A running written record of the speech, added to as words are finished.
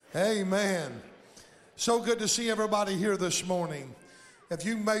Amen. So good to see everybody here this morning. If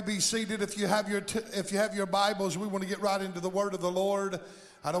you may be seated, if you have your Bibles, we want to get right into the word of the Lord.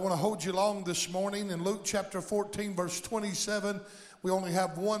 I don't want to hold you long this morning. In Luke chapter 14, verse 27, we only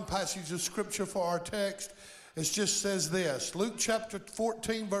have one passage of scripture for our text. It just says this, Luke chapter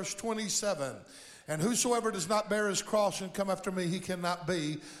 14, verse 27, "And whosoever does not bear his cross and come after me, he cannot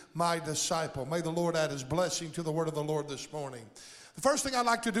be my disciple." May the Lord add his blessing to the word of the Lord this morning. The first thing I'd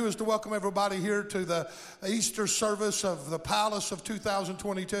like to do is to welcome everybody here to the Easter service of the Palace of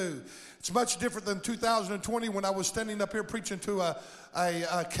 2022. It's much different than 2020 when I was standing up here preaching to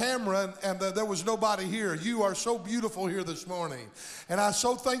a camera and there was nobody here. You are so beautiful here this morning. And I'm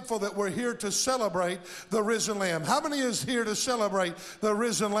so thankful that we're here to celebrate the risen Lamb. How many is here to celebrate the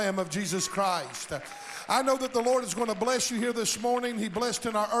risen Lamb of Jesus Christ? I know that the Lord is going to bless you here this morning. He blessed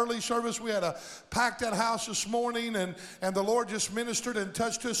in our early service. We had a packed out house this morning, and the Lord just ministered and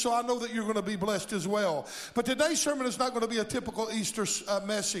touched us. So I know that you're going to be blessed as well. But today's sermon is not going to be a typical Easter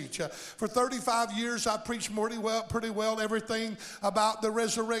message. For 35 years, I preached pretty well everything about the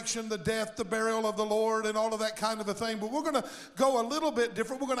resurrection, the death, the burial of the Lord, and all of that kind of a thing. But we're going to go a little bit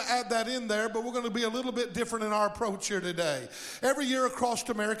different. We're going to add that in there, but we're going to be a little bit different in our approach here today. Every year across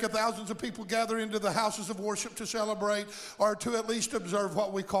America, thousands of people gather into the houses of worship to celebrate or to at least observe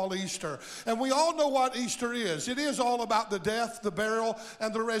what we call Easter. And we all know what Easter is. It is all about the death, the burial,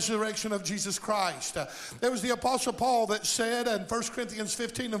 and the resurrection of Jesus Christ. It was the Apostle Paul that said in 1 Corinthians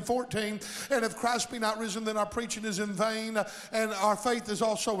 15 and 14, "And if Christ be not risen, then our preaching is in vain, and our faith is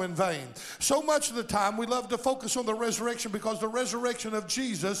also in vain." So much of the time we love to focus on the resurrection because the resurrection of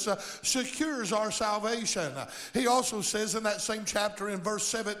Jesus secures our salvation. He also says in that same chapter in verse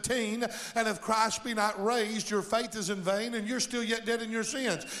 17, "And if Christ be not raised, your faith is in vain, and you're still yet dead in your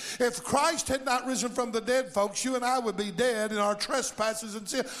sins." If Christ had not risen from the dead, folks, you and I would be dead in our trespasses and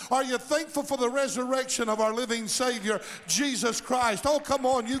sin. Are you thankful for the resurrection of our living Savior, Jesus Christ? Oh, come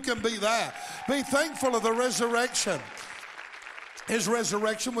on, you can be that. Be thankful of the resurrection. His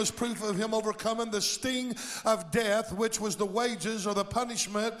resurrection was proof of him overcoming the sting of death, which was the wages or the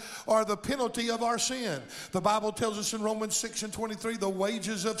punishment or the penalty of our sin. The Bible tells us in Romans 6 and 23, the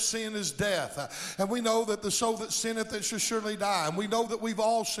wages of sin is death. And we know that the soul that sinneth, it shall surely die. And we know that we've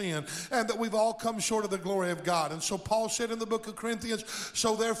all sinned and that we've all come short of the glory of God. And so Paul said in the book of Corinthians,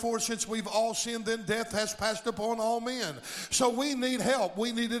 "So therefore, since we've all sinned, then death has passed upon all men." So we need help.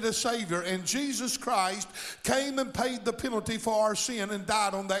 We needed a Savior. And Jesus Christ came and paid the penalty for our sin and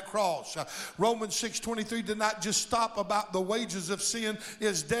died on that cross. Romans 6:23 did not just stop about the wages of sin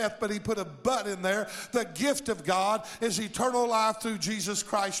is death, but he put a but in there. The gift of God is eternal life through Jesus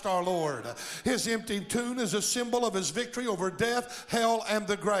Christ our Lord. His empty tomb is a symbol of his victory over death, hell, and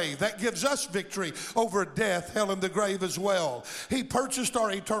the grave. That gives us victory over death, hell, and the grave as well. He purchased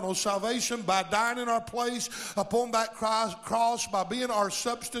our eternal salvation by dying in our place upon that cross, by being our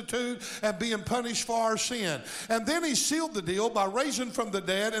substitute and being punished for our sin. And then he sealed the deal by raising from the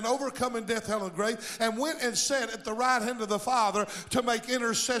dead and overcoming death, hell, and grave, and went and sat at the right hand of the Father to make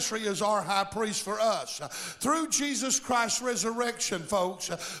intercessory as our high priest for us. Through Jesus Christ's resurrection, folks,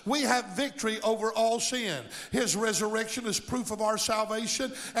 we have victory over all sin. His resurrection is proof of our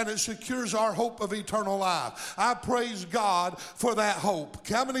salvation, and it secures our hope of eternal life. I praise God for that hope.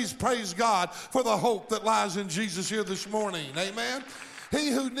 How many praise God for the hope that lies in Jesus here this morning? Amen. He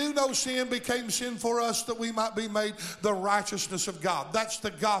who knew no sin became sin for us that we might be made the righteousness of God. That's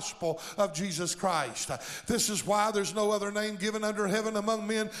the gospel of Jesus Christ. This is why there's no other name given under heaven among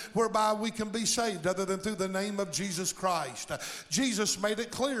men whereby we can be saved other than through the name of Jesus Christ. Jesus made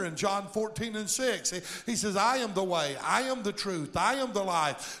it clear in John 14 and 6. He says, "I am the way, I am the truth, I am the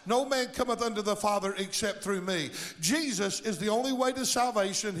life. No man cometh unto the Father except through me." Jesus is the only way to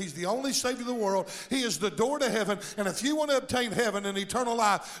salvation. He's the only Savior of the world. He is the door to heaven. And if you want to obtain heaven and eternal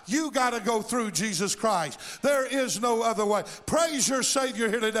life, you got to go through Jesus Christ. There is no other way. Praise your Savior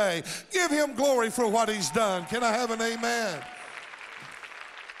here today. Give him glory for what he's done. Can I have an amen?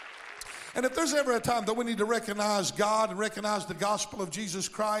 And if there's ever a time that we need to recognize God and recognize the gospel of Jesus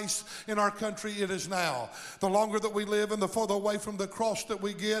Christ in our country, it is now. The longer that we live and the further away from the cross that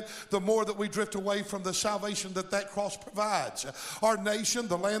we get, the more that we drift away from the salvation that that cross provides. Our nation,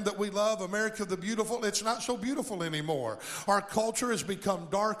 the land that we love, America the beautiful, it's not so beautiful anymore. Our culture has become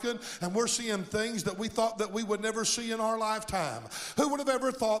darkened, and we're seeing things that we thought that we would never see in our lifetime. Who would have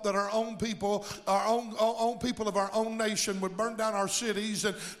ever thought that our own people of our own nation would burn down our cities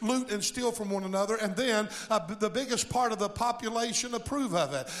and loot and steal steal from one another, and then the biggest part of the population approve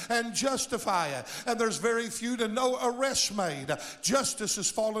of it and justify it. And there's very few to no arrests made. Justice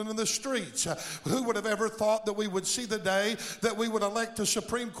has fallen in the streets. Who would have ever thought that we would see the day that we would elect a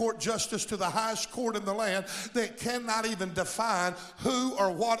Supreme Court justice to the highest court in the land that cannot even define who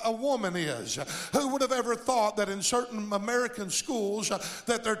or what a woman is? Who would have ever thought that in certain American schools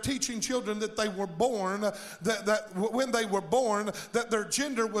that they're teaching children that they were born, that when they were born, that their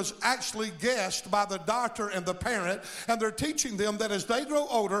gender was actually guessed by the doctor and the parent, and they're teaching them that as they grow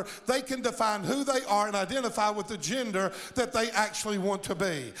older, they can define who they are and identify with the gender that they actually want to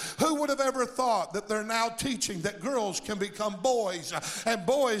be. Who would have ever thought that they're now teaching that girls can become boys and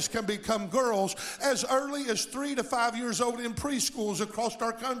boys can become girls as early as 3 to 5 years old in preschools across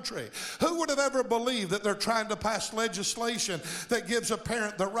our country? Who would have ever believed that they're trying to pass legislation that gives a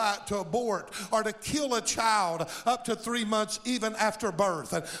parent the right to abort or to kill a child up to 3 months even after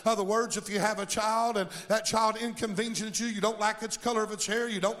birth? In other words, if you have a child and that child inconveniences you, you don't like its color of its hair,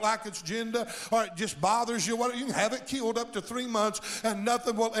 you don't like its gender, or it just bothers you, you can have it killed up to 3 months and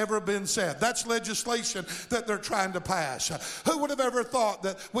nothing will ever have been said. That's legislation that they're trying to pass. Who would have ever thought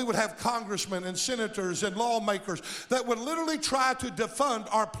that we would have congressmen and senators and lawmakers that would literally try to defund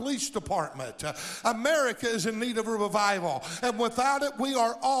our police department? America is in need of a revival, and without it, we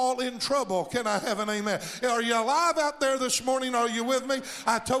are all in trouble. Can I have an amen? Are you alive out there this morning? Are you with me?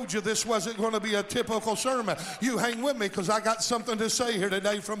 I told you this wasn't going to be a typical sermon. You hang with me because I got something to say here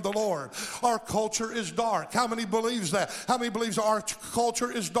today from the Lord. Our culture is dark. How many believes that? How many believes our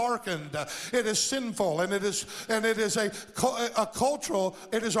culture is darkened? It is sinful, and it is a cultural.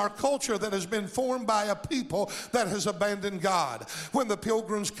 It is our culture that has been formed by a people that has abandoned God. When the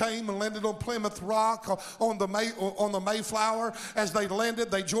Pilgrims came and landed on Plymouth Rock on the Mayflower, as they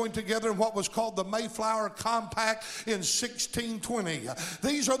landed, they joined together in what was called the Mayflower Compact in 1620.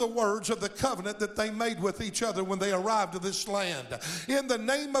 These are the words of the covenant that they made with each other when they arrived to this land. In the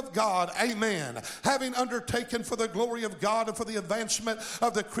name of God, amen. Having undertaken for the glory of God and for the advancement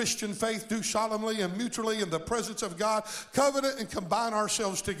of the Christian faith, do solemnly and mutually in the presence of God covenant and combine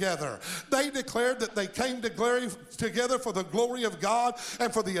ourselves together. They declared that they came together for the glory of God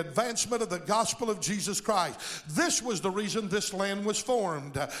and for the advancement of the gospel of Jesus Christ. This was the reason this land was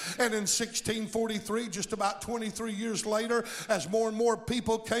formed. And in 1643, just about 23 years later, as more and more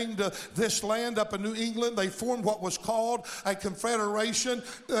people came to this land up in New England, they formed what was called a confederation.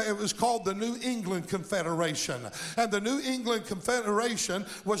 It was called the New England Confederation. And the New England Confederation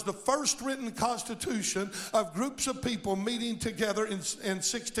was the first written constitution of groups of people meeting together in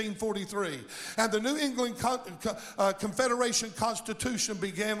 1643. And the New England Confederation Constitution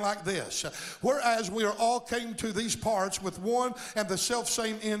began like this: whereas we are all came to these parts with one and the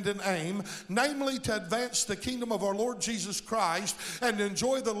self-same end and aim, namely to advance the kingdom of our Lord Jesus Christ and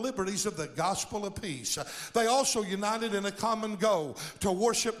enjoy the liberties of the gospel of peace. They also united in a common goal to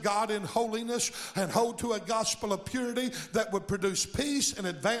worship God in holiness and hold to a gospel of purity that would produce peace and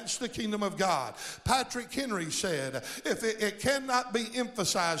advance the kingdom of God. Patrick Henry said, if it cannot be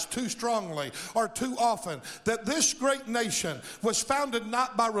emphasized too strongly or too often that this great nation was founded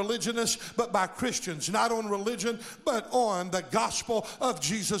not by religionists but by Christians, not on religion but on the gospel of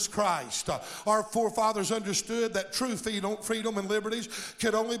Jesus Christ. Our forefathers understood that true freedom and liberties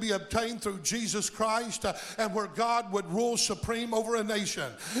could only be obtained through Jesus Christ, and where God would rule supreme over a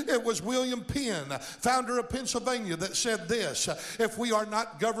nation. It was William Penn, founder of Pennsylvania, that said this: if we are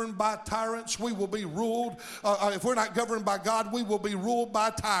not governed by tyrants, we will be ruled. If we're not governed by God, we will be ruled by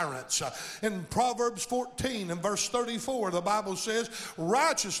tyrants. In Proverbs 14 and verse 34, the Bible says,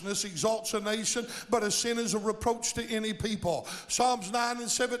 righteousness exalts a nation, but a sin is a reproach to any people. Psalms 9 and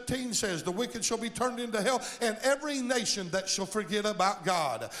 17 says, the wicked shall be turned into hell, and every nation that shall forget about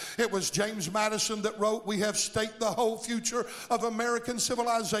God. It was James Madison that wrote, we have staked the whole future of American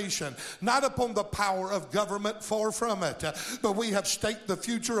civilization, not upon the power of government, far from it, but we have staked the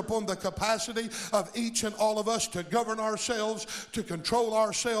future upon the capacity of each and all of us to govern ourselves, to control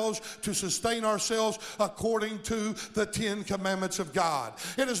ourselves, to sustain ourselves according to the 10 commandments of God.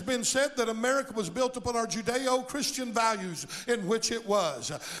 It has been said that America was built upon our Judeo-Christian values, in which it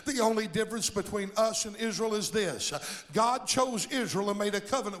was. The only difference between us and Israel is this: God chose Israel and made a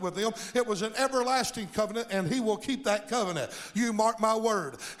covenant with them. It was an everlasting covenant, and he will keep that covenant. You mark my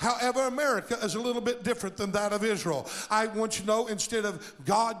word. However, America is a little bit different than that of Israel. I want you to know, instead of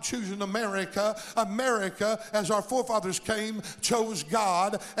God choosing America, as our forefathers came, chose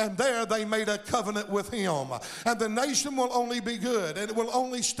God, and there they made a covenant with him. And the nation will only be good, and it will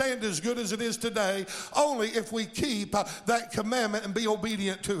only stand as good as it is today, only if we keep that commandment and be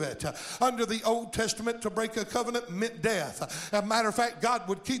obedient to it. Under the Old Testament, to break a covenant meant death. As a matter of fact, God God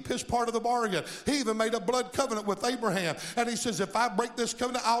would keep his part of the bargain. He even made a blood covenant with Abraham. And he says, if I break this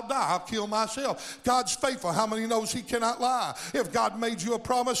covenant, I'll die. I'll kill myself. God's faithful. How many knows he cannot lie? If God made you a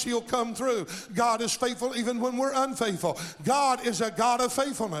promise, he'll come through. God is faithful even when we're unfaithful. God is a God of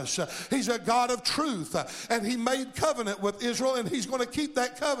faithfulness. He's a God of truth. And he made covenant with Israel, and he's going to keep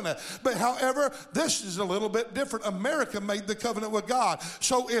that covenant. But however, this is a little bit different. America made the covenant with God.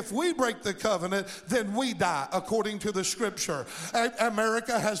 So if we break the covenant, then we die, according to the scripture.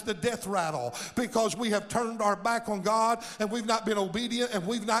 America has the death rattle because we have turned our back on God, and we've not been obedient, and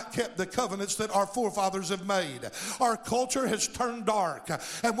we've not kept the covenants that our forefathers have made. Our culture has turned dark,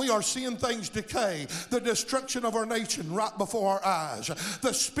 and we are seeing things decay. The destruction of our nation right before our eyes.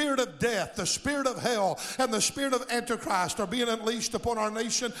 The spirit of death, the spirit of hell, and the spirit of Antichrist are being unleashed upon our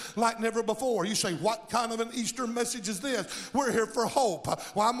nation like never before. You say, what kind of an Easter message is this? We're here for hope.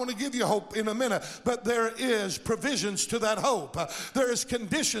 Well, I'm going to give you hope in a minute, but there is provisions to that hope. There is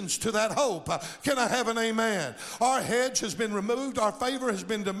conditions to that hope. Can I have an amen? Our hedge has been removed. Our favor has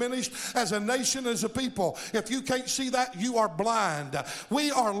been diminished as a nation, as a people. If you can't see that, you are blind.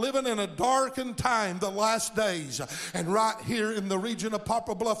 We are living in a darkened time, the last days. And right here in the region of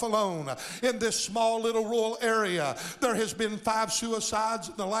Poplar Bluff alone, in this small little rural area, there has been 5 suicides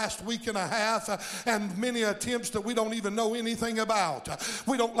in the last week and a half, and many attempts that we don't even know anything about.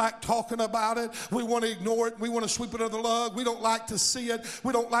 We don't like talking about it. We want to ignore it. We want to sweep it under the rug. We don't like to see it.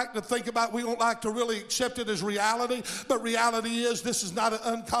 We don't like to think about it. We don't like to really accept it as reality. But reality is, this is not an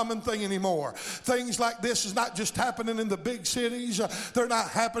uncommon thing anymore. Things like this is not just happening in the big cities. They're not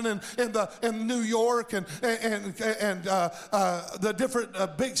happening in New York and the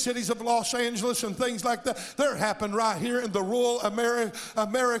different big cities of Los Angeles and things like that. They're happening right here in the rural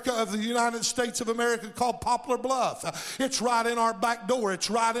America of the United States of America, called Poplar Bluff. It's right in our back door. It's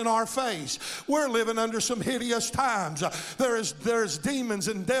right in our face. We're living under some hideous times. There's demons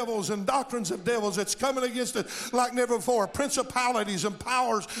and devils and doctrines of devils that's coming against it like never before. Principalities and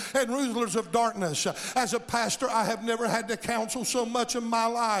powers and rulers of darkness. As a pastor, I have never had to counsel so much in my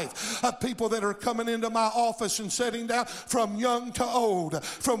life of people that are coming into my office and sitting down, from young to old,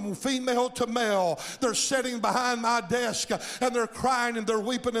 from female to male. They're sitting behind my desk and they're crying and they're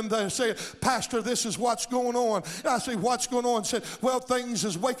weeping and they're saying, Pastor, this is what's going on. And I say, what's going on? And said, well, things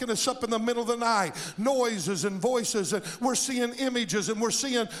is waking us up in the middle of the night. Noises and voices, and we're seeing images, and we're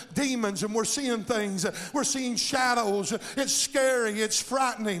seeing demons, and we're seeing things. We're seeing shadows. It's scary. It's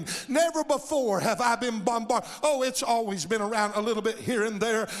frightening. Never before have I been bombarded. Oh, it's always been around a little bit here and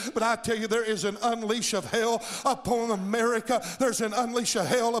there, but I tell you, there is an unleash of hell upon America. There's an unleash of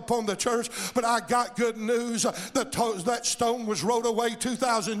hell upon the church, but I got good news. That stone was rolled away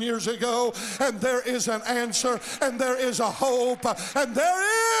 2,000 years ago, and there is an answer, and there is a hope, and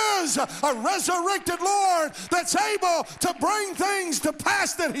there is a resurrected Lord that's able to bring things to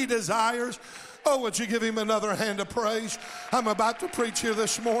pass that he desires. Oh, would you give him another hand of praise? I'm about to preach here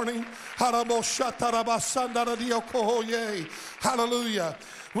this morning. Hallelujah.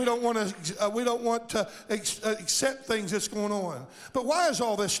 We don't want to accept things that's going on. But why is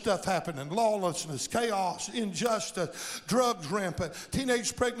all this stuff happening? Lawlessness, chaos, injustice, drugs rampant,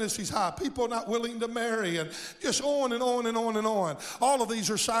 teenage pregnancies high, people not willing to marry, and just on and on and on and on. All of these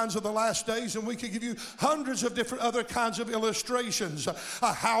are signs of the last days, and we could give you hundreds of different other kinds of illustrations of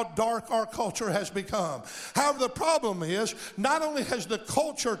how dark our culture has become. However, the problem is, not only has the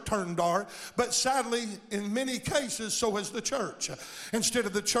culture turned dark, but sadly, in many cases, so has the church. Instead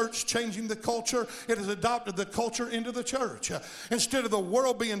of the church changing the culture, it has adopted the culture into the church. Instead of the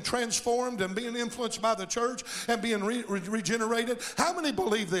world being transformed and being influenced by the church and being regenerated, how many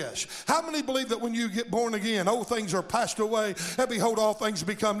believe this? How many believe that when you get born again, old things are passed away, and behold, all things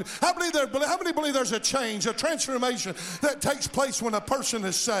become? How many believe there's a change, a transformation that takes place when a person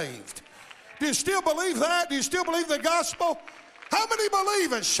is saved? Do you still believe that? Do you still believe the gospel? How many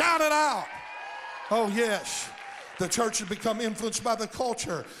believe it? Shout it out. Oh, yes. The church has become influenced by the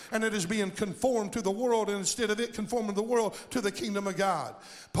culture, and it is being conformed to the world, and instead of it conforming the world to the kingdom of God.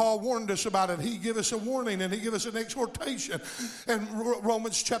 Paul warned us about it. He gave us a warning, and he gave us an exhortation. In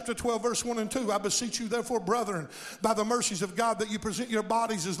Romans chapter 12, verse 1 and 2, I beseech you therefore, brethren, by the mercies of God, that you present your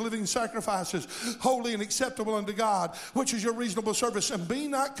bodies as living sacrifices, holy and acceptable unto God, which is your reasonable service. And be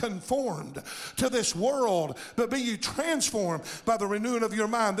not conformed to this world, but be ye transformed by the renewing of your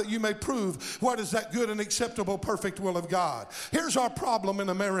mind, that you may prove what is that good and acceptable, perfect will of God. Here's our problem in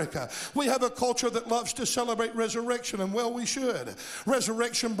America. We have a culture that loves to celebrate resurrection, and well, we should.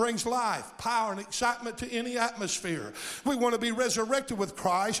 Resurrection brings life, power, and excitement to any atmosphere. We want to be resurrected with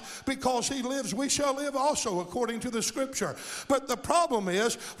Christ because he lives. We shall live also, according to the scripture. But the problem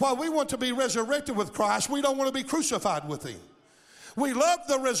is, while we want to be resurrected with Christ, we don't want to be crucified with him. We love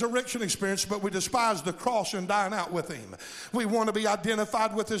the resurrection experience, but we despise the cross and dying out with him. We want to be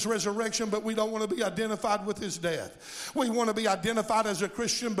identified with his resurrection, but we don't want to be identified with his death. We want to be identified as a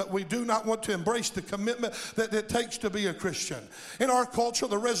Christian, but we do not want to embrace the commitment that it takes to be a Christian. In our culture,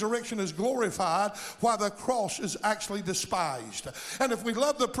 the resurrection is glorified while the cross is actually despised. And if we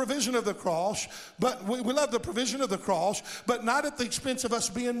love the provision of the cross, but we love the provision of the cross, but not at the expense of us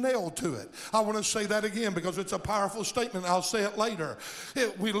being nailed to it. I want to say that again because it's a powerful statement. I'll say it later.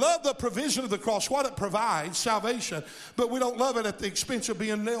 We love the provision of the cross, what it provides, salvation, but we don't love it at the expense of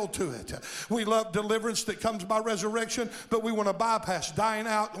being nailed to it. We love deliverance that comes by resurrection, but we want to bypass dying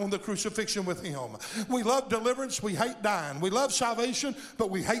out on the crucifixion with him. We love deliverance, we hate dying. We love salvation, but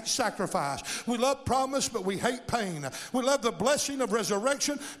we hate sacrifice. We love promise, but we hate pain. We love the blessing of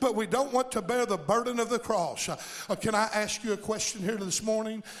resurrection, but we don't want to bear the burden of the cross. Can I ask you a question here this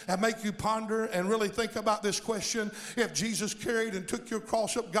morning and make you ponder and really think about this question? If Jesus carried and took your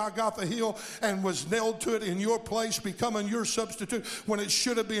cross up Golgotha Hill and was nailed to it in your place, becoming your substitute, when it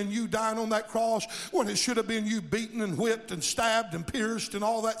should have been you dying on that cross, when it should have been you beaten and whipped and stabbed and pierced and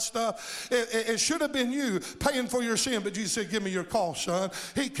all that stuff, it should have been you paying for your sin. But Jesus said, give me your cross, son.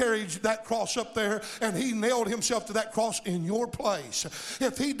 He carried that cross up there and he nailed himself to that cross in your place.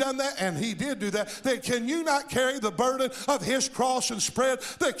 If he done that, and he did do that, then can you not carry the burden of his cross and spread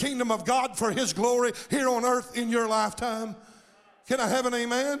the kingdom of God for his glory here on earth in your lifetime? Can I have an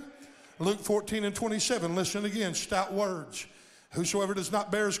amen? Luke 14:27, listen again, stout words. Whosoever does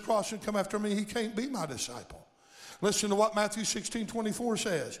not bear his cross and come after me, he can't be my disciple. Listen to what Matthew 16:24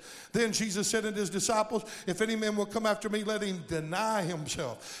 says. Then Jesus said unto his disciples, if any man will come after me, let him deny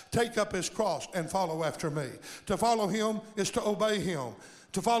himself, take up his cross, and follow after me. To follow him is to obey him.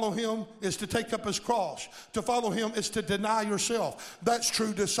 To follow him is to take up his cross. To follow him is to deny yourself. That's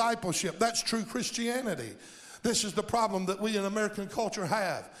true discipleship. That's true Christianity. This is the problem that we in American culture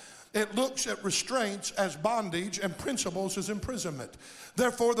have. It looks at restraints as bondage and principles as imprisonment.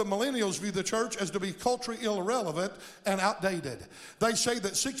 Therefore, the millennials view the church as to be culturally irrelevant and outdated. They say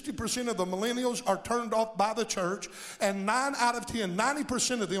that 60% of the millennials are turned off by the church, and 9 out of 10,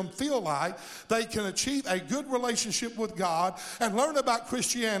 90% of them feel like they can achieve a good relationship with God and learn about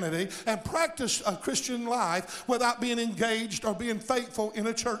Christianity and practice a Christian life without being engaged or being faithful in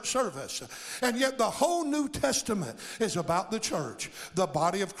a church service. And yet the whole New Testament is about the church, the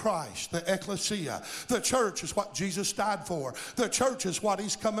body of Christ, the ecclesia. The church is what Jesus died for. The church is what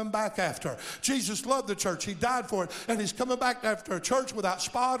he's coming back after. Jesus loved the church. He died for it. And he's coming back after a church without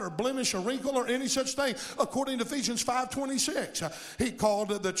spot or blemish or wrinkle or any such thing, according to Ephesians 5:26. He called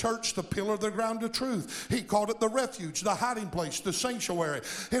the church the pillar of the ground of truth. He called it the refuge, the hiding place, the sanctuary.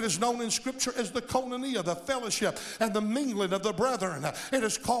 It is known in Scripture as the koinonia, the fellowship and the mingling of the brethren. It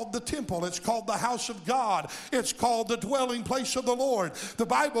is called the temple. It's called the house of God. It's called the dwelling place of the Lord. The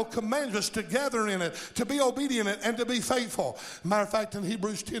Bible commands us to gather in it, to be obedient in it, and to be faithful. Matter of fact, in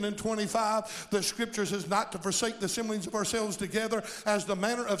Hebrews 10:25, the Scripture says not to forsake the assemblies of ourselves together as the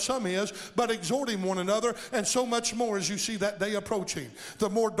manner of some is, but exhorting one another, and so much more as you see that day approaching. The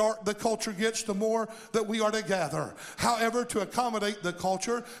more dark the culture gets, the more that we are to gather. However, to accommodate the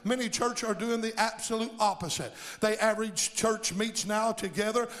culture, many churches are doing the absolute opposite. They average church meets now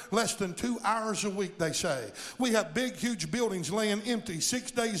together less than 2 hours a week, they say. We have big, huge buildings laying empty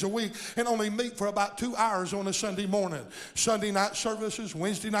 6 days a week and only meet for about 2 hours on a Sunday morning. Sunday night services,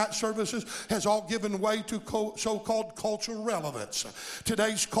 Wednesday night services has all given way to so-called cultural relevance.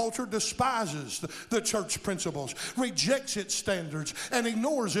 Today's culture despises the church principles, rejects its standards, and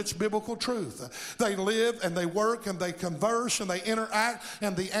ignores its biblical truth. They live and they work and they converse and they interact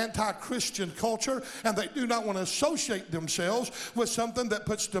in the anti-Christian culture, and they do not want to associate themselves with something that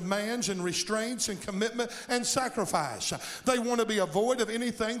puts demands and restraints and commitment and sacrifice. They want to be avoid of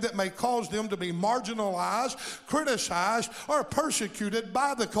anything that may cause them to be marginalized, criticized, or persecuted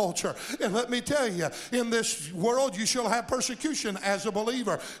by the culture. And let me tell you, in this world you shall have persecution as a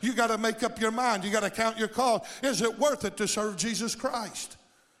believer. You got to make up your mind. You got to count your cost. Is it worth it to serve Jesus Christ?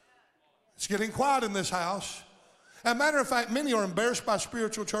 It's getting quiet in this house. As a matter of fact, many are embarrassed by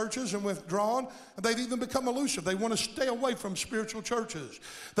spiritual churches and withdrawn. They've even become elusive. They want to stay away from spiritual churches.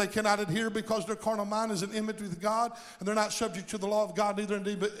 They cannot adhere because their carnal mind is in enmity with God, and they're not subject to the law of God, neither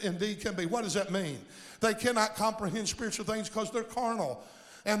indeed can be. What does that mean? They cannot comprehend spiritual things because they're carnal,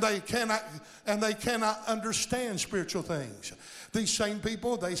 and they cannot understand spiritual things. These same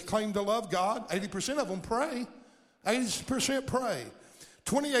people, they claim to love God. 80% of them pray. 80% pray.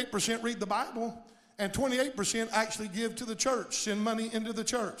 28% read the Bible. And 28% actually give to the church, send money into the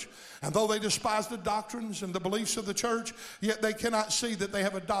church. And though they despise the doctrines and the beliefs of the church, yet they cannot see that they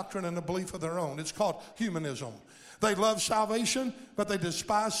have a doctrine and a belief of their own. It's called humanism. They love salvation, but they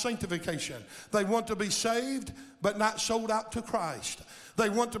despise sanctification. They want to be saved, but not sold out to Christ. They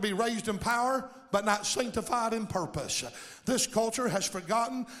want to be raised in power, but not sanctified in purpose. This culture has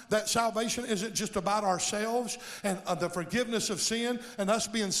forgotten that salvation isn't just about ourselves and the forgiveness of sin and us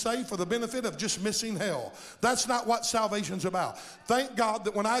being saved for the benefit of just missing hell. That's not what salvation's about. Thank God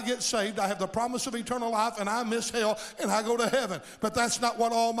that when I get saved, I have the promise of eternal life and I miss hell and I go to heaven. But that's not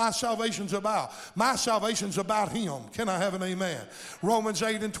what all my salvation's about. My salvation's about Him. Can I have an amen? Romans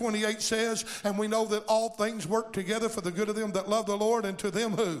 8:28 says, and we know that all things work together for the good of them that love the Lord and to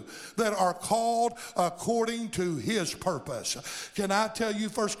them who? That are called according to His purpose. Can I tell you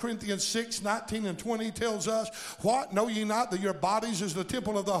 1 Corinthians 6:19 and 20 tells us, what? Know ye not that your bodies is the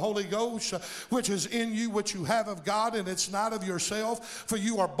temple of the Holy Ghost, which is in you, which you have of God, and it's not of yourself, for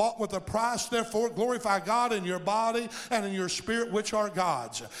you are bought with a price. Therefore glorify God in your body and in your spirit, which are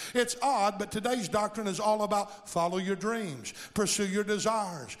God's. It's odd, but today's doctrine is all about follow your dreams, pursue your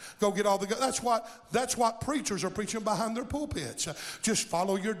desires, go get all the. That's what preachers are preaching behind their pulpits. Just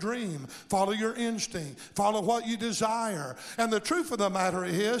follow your dream, follow your instinct, follow what you desire. And the truth of the matter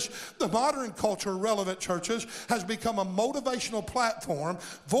is, the modern culture, relevant churches, has become a motivational platform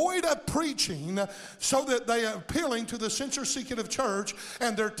void of preaching, so that they are appealing to the censor-seeking church,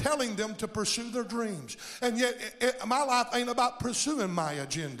 and they're telling them to pursue their dreams. And yet, my life ain't about pursuing my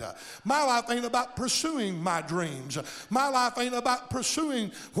agenda. My life ain't about pursuing my dreams. My life ain't about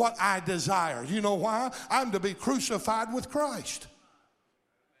pursuing what I desire. You know why? I'm to be crucified with Christ.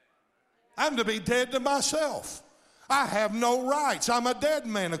 I'm to be dead to myself. I have no rights. I'm a dead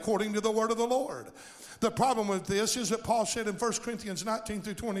man according to the word of the Lord. The problem with this is that Paul said in 1 Corinthians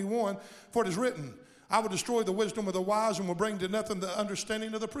 19-21, for it is written, I will destroy the wisdom of the wise and will bring to nothing the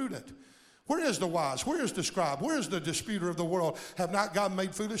understanding of the prudent. Where is the wise? Where is the scribe? Where is the disputer of the world? Have not God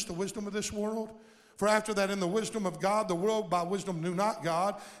made foolish the wisdom of this world? For after that in the wisdom of God, the world by wisdom knew not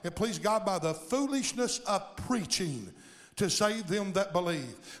God. It pleased God by the foolishness of preaching to save them that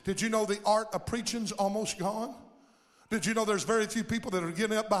believe. Did you know the art of preaching's almost gone? Did you know there's very few people that are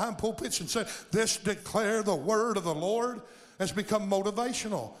getting up behind pulpits and saying, this declare the word of the Lord? It's become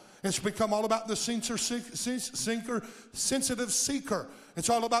motivational. It's become all about the sensitive seeker. It's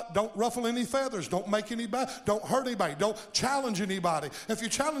all about don't ruffle any feathers, don't make anybody, don't hurt anybody, don't challenge anybody. If you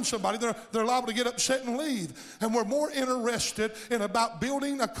challenge somebody, they're liable to get upset and leave. And we're more interested in about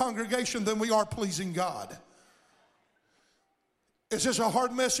building a congregation than we are pleasing God. Is this a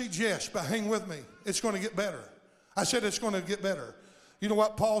hard message? Yes, but hang with me. It's going to get better. I said it's going to get better. You know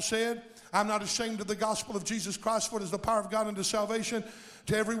what Paul said? I'm not ashamed of the gospel of Jesus Christ, for it is the power of God unto salvation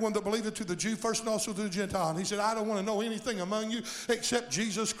to everyone that believeth, to the Jew first and also to the Gentile. And he said, I don't want to know anything among you except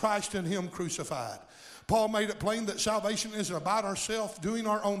Jesus Christ and Him crucified. Paul made it plain that salvation isn't about ourselves doing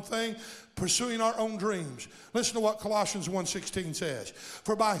our own thing, pursuing our own dreams. Listen to what Colossians 1:16 says.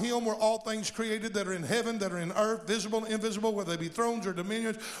 For by Him were all things created that are in heaven, that are in earth, visible and invisible, whether they be thrones or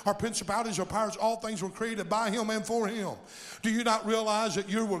dominions or principalities or powers, all things were created by Him and for Him. Do you not realize that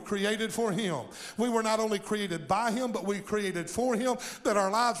you were created for Him? We were not only created by Him, but we created for Him, that our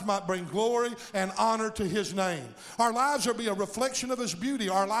lives might bring glory and honor to His name. Our lives are to be a reflection of His beauty.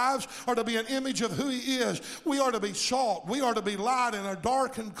 Our lives are to be an image of who He is. We are to be salt. We are to be light in a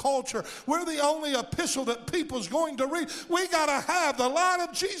darkened culture. We're the only epistle that people's going to read. We got to have the light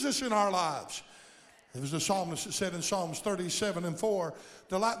of Jesus in our lives. It was the psalmist that said in Psalms 37:4,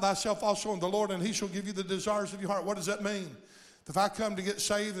 delight thyself also in the Lord, and He shall give you the desires of your heart. What does that mean? If I come to get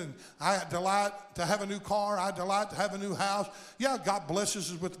saved and I delight to have a new car, I delight to have a new house, yeah, God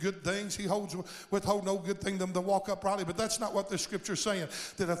blesses us with good things. He withhold no good thing them to walk uprightly. But that's not what this scripture is saying,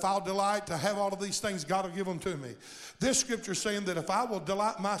 that if I'll delight to have all of these things, God will give them to me. This scripture is saying that if I will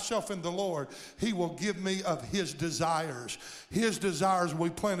delight myself in the Lord, He will give me of His desires. His desires will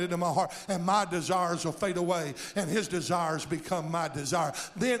be planted in my heart, and my desires will fade away, and His desires become my desire.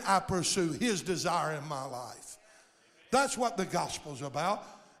 Then I pursue His desire in my life. That's what the gospel's about,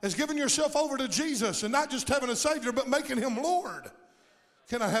 is giving yourself over to Jesus and not just having a Savior, but making Him Lord.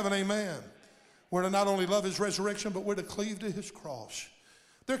 Can I have an amen? We're to not only love His resurrection, but we're to cleave to His cross.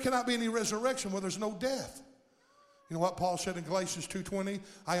 There cannot be any resurrection where there's no death. You know what Paul said in Galatians 2:20?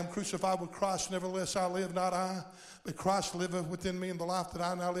 I am crucified with Christ, nevertheless I live, not I, but Christ liveth within me, and the life that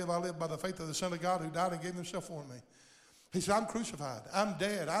I now live, I live by the faith of the Son of God who died and gave Himself for me. He said, I'm crucified. I'm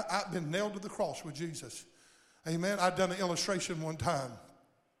dead. I've been nailed to the cross with Jesus. Amen. I'd done an illustration one time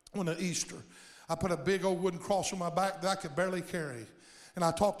on an Easter. I put a big old wooden cross on my back that I could barely carry. And I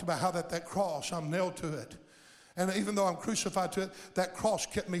talked about how that cross, I'm nailed to it. And even though I'm crucified to it, that cross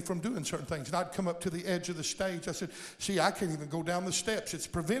kept me from doing certain things. And I'd come up to the edge of the stage. I said, see, I can't even go down the steps. It's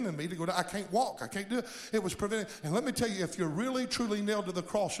preventing me to go down. I can't walk. I can't do it. It was preventing. And let me tell you, if you're really, truly nailed to the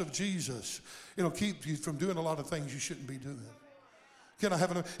cross of Jesus, it'll keep you from doing a lot of things you shouldn't be doing. Can I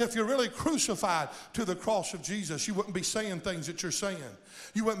have an, if you're really crucified to the cross of Jesus, you wouldn't be saying things that you're saying.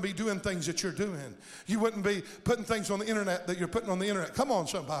 You wouldn't be doing things that you're doing. You wouldn't be putting things on the internet that you're putting on the internet. Come on,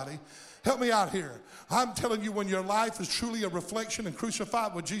 somebody. Help me out here. I'm telling you, when your life is truly a reflection and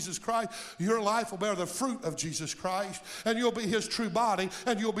crucified with Jesus Christ, your life will bear the fruit of Jesus Christ, and you'll be his true body,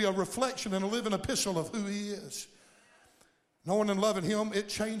 and you'll be a reflection and a living epistle of who he is. Knowing and loving him, it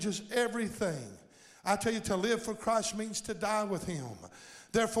changes everything. I tell you, to live for Christ means to die with him.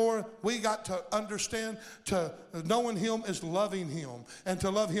 Therefore, we got to understand to knowing him is loving him, and to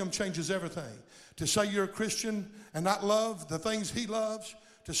love him changes everything. To say you're a Christian and not love the things he loves,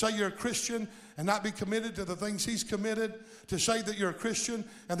 to say you're a Christian and not be committed to the things he's committed, to say that you're a Christian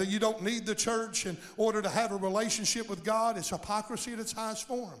and that you don't need the church in order to have a relationship with God, it's hypocrisy at its highest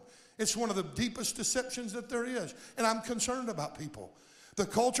form. It's one of the deepest deceptions that there is, and I'm concerned about people. The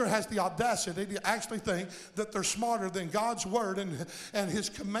culture has the audacity to actually think that they're smarter than God's word and his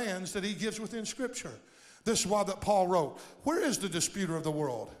commands that he gives within Scripture. This is why that Paul wrote, where is the disputer of the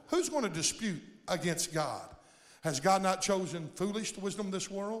world? Who's going to dispute against God? Has God not chosen foolish the wisdom of this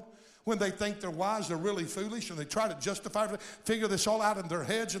world? When they think they're wise, they're really foolish, and they try to justify, figure this all out in their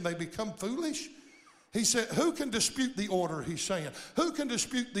heads, and they become foolish? He said, who can dispute the order, he's saying? Who can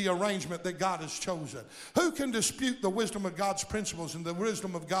dispute the arrangement that God has chosen? Who can dispute the wisdom of God's principles and the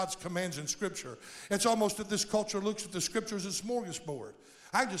wisdom of God's commands in Scripture? It's almost that this culture looks at the Scriptures as a smorgasbord.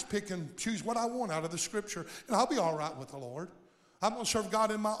 I just pick and choose what I want out of the Scripture, and I'll be all right with the Lord. I'm going to serve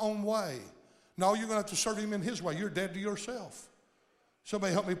God in my own way. No, you're going to have to serve him in his way. You're dead to yourself.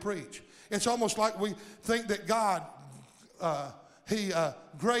 Somebody help me preach. It's almost like we think that God, he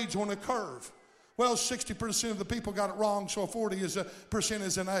grades on a curve. Well, 60% of the people got it wrong, so 40%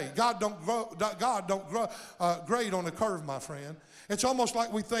 is an A. God don't grade on a curve, my friend. It's almost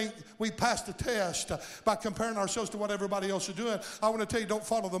like we think we passed the test by comparing ourselves to what everybody else is doing. I want to tell you, don't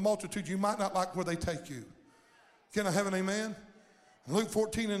follow the multitude. You might not like where they take you. Can I have an amen? In Luke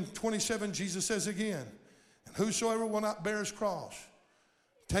 14:27, Jesus says again, and whosoever will not bear his cross,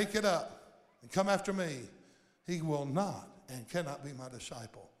 take it up and come after me, he will not and cannot be my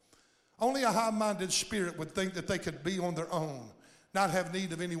disciple. Only a high-minded spirit would think that they could be on their own, not have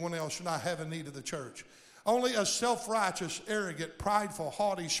need of anyone else, or not have a need of the church. Only a self-righteous, arrogant, prideful,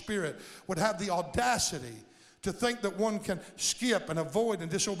 haughty spirit would have the audacity to think that one can skip and avoid and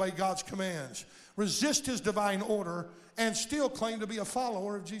disobey God's commands, resist his divine order, and still claim to be a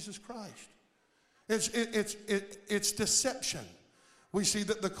follower of Jesus Christ. It's deception. We see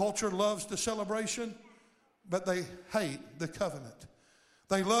that the culture loves the celebration, but they hate the covenant.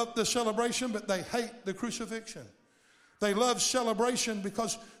 They love the celebration, but they hate the crucifixion. They love celebration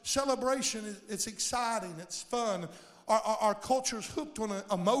because celebration, it's exciting, it's fun. Our culture's hooked on an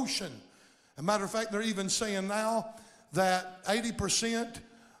emotion. As a matter of fact, they're even saying now that 80%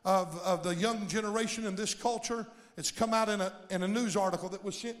 of the young generation in this culture, it's come out in a news article that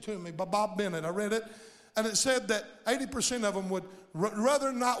was sent to me by Bob Bennett. I read it, and it said that 80% of them would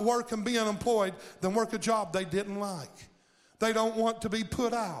rather not work and be unemployed than work a job they didn't like. They don't want to be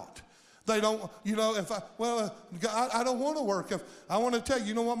put out. They don't, I don't want to work. If I want to tell you,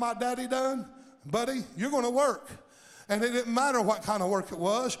 you know what my daddy done? Buddy, you're going to work. And it didn't matter what kind of work it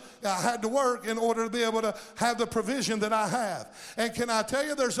was. I had to work in order to be able to have the provision that I have. And can I tell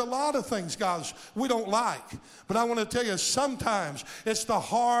you, there's a lot of things, guys, we don't like. But I want to tell you, sometimes it's the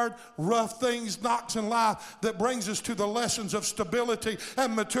hard, rough things, knocks in life that brings us to the lessons of stability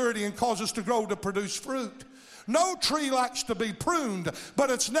and maturity and cause us to grow to produce fruit. No tree likes to be pruned,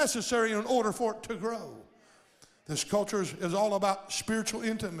 but it's necessary in order for it to grow. This culture is all about spiritual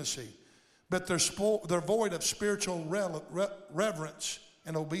intimacy, but they're void of spiritual reverence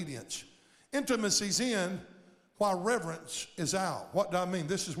and obedience. Intimacy's in while reverence is out. What do I mean?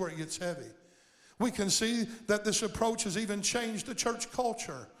 This is where it gets heavy. We can see that this approach has even changed the church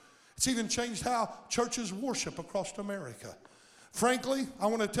culture. It's even changed how churches worship across America. Frankly, I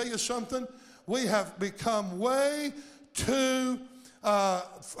want to tell you something. We have become way too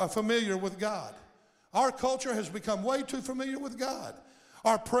familiar with God. Our culture has become way too familiar with God.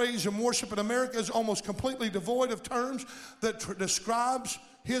 Our praise and worship in America is almost completely devoid of terms that describes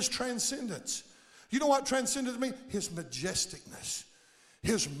his transcendence. You know what transcendence means? His majesticness,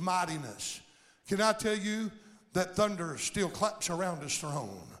 his mightiness. Can I tell you that thunder still claps around his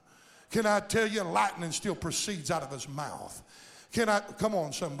throne? Can I tell you lightning still proceeds out of his mouth? Come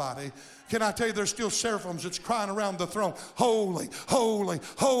on, somebody. Can I tell you, there's still seraphims that's crying around the throne, holy, holy,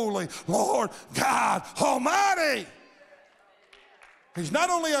 holy, Lord God Almighty. He's not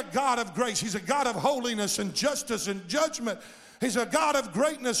only a God of grace, he's a God of holiness and justice and judgment. He's a God of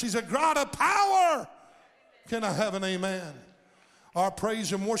greatness. He's a God of power. Can I have an amen? Our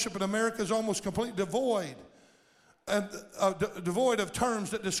praise and worship in America is almost completely devoid of terms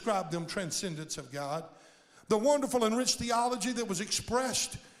that describe the transcendence of God. The wonderful and rich theology that was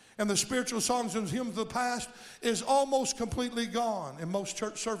expressed in the spiritual songs and hymns of the past is almost completely gone in most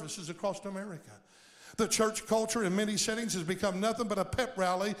church services across America. The church culture in many settings has become nothing but a pep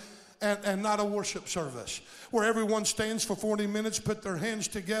rally and not a worship service, where everyone stands for 40 minutes, put their hands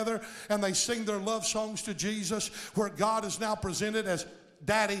together, and they sing their love songs to Jesus, where God is now presented as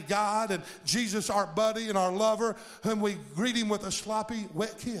Daddy God and Jesus our buddy and our lover, whom we greet him with a sloppy,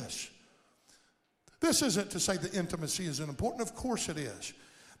 wet kiss. This isn't to say that intimacy isn't important. Of course it is.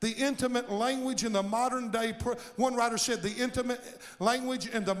 The intimate language in the modern day, one writer said, the intimate language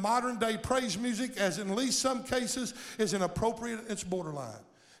in the modern day praise music, as in at least some cases, is inappropriate. It's borderline.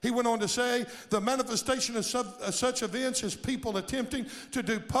 He went on to say, the manifestation of such events is people attempting to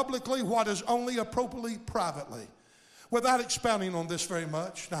do publicly what is only appropriately privately. Without expounding on this very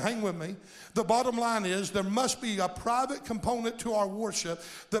much, now hang with me, the bottom line is there must be a private component to our worship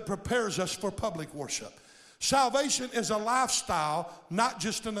that prepares us for public worship. Salvation is a lifestyle, not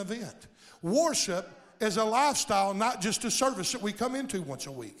just an event. Worship is a lifestyle, not just a service that we come into once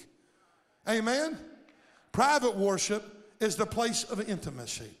a week. Amen? Private worship is the place of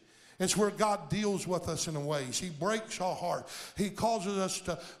intimacy. It's where God deals with us in ways. He breaks our heart. He causes us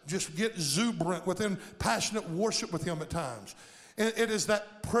to just get exuberant within passionate worship with him at times. It is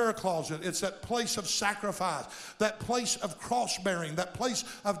that prayer closet. It's that place of sacrifice, that place of cross-bearing, that place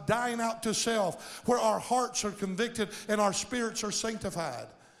of dying out to self, where our hearts are convicted and our spirits are sanctified.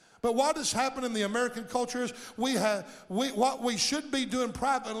 But what has happened in the American culture is what we should be doing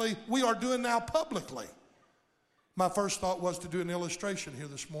privately, we are doing now publicly. My first thought was to do an illustration here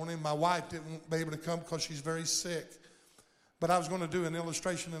this morning. My wife didn't be able to come because she's very sick. But I was going to do an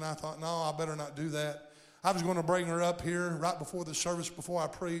illustration, and I thought, no, I better not do that. I was going to bring her up here right before the service, before I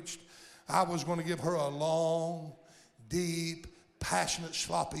preached. I was going to give her a long, deep, passionate,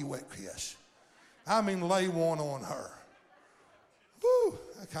 sloppy, wet kiss. I mean, lay one on her. Woo,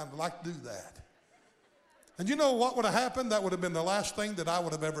 I kind of like to do that. And you know what would have happened? That would have been the last thing that I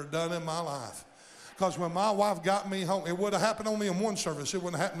would have ever done in my life. Because when my wife got me home, it would have happened only in one service. It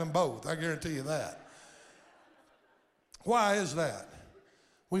wouldn't have happened in both. I guarantee you that. Why is that?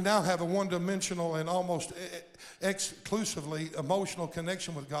 We now have a one-dimensional and almost exclusively emotional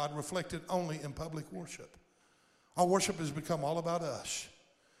connection with God reflected only in public worship. Our worship has become all about us,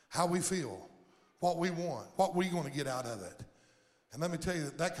 how we feel, what we want, what we're going to get out of it. And let me tell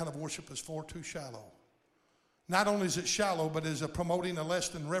you that kind of worship is far too shallow. Not only is it shallow, but it is promoting a less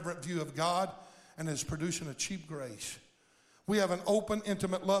than reverent view of God and is producing a cheap grace. We have an open,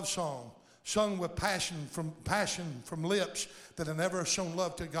 intimate love song sung with passion from lips that have never shown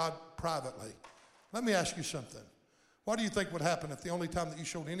love to God privately. Let me ask you something. What do you think would happen if the only time that you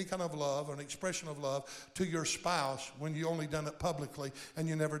showed any kind of love or an expression of love to your spouse when you only done it publicly and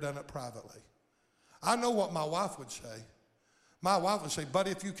you never done it privately? I know what my wife would say. My wife would say, buddy,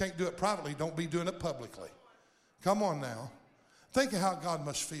 if you can't do it privately, don't be doing it publicly. Come on now. Think of how God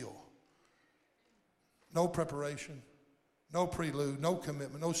must feel. No preparation, no prelude, no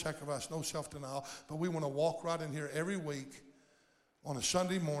commitment, no sacrifice, no self-denial. But we want to walk right in here every week on a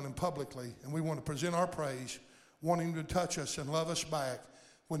Sunday morning publicly, and we want to present our praise, wanting to touch us and love us back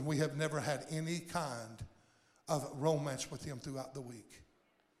when we have never had any kind of romance with him throughout the week.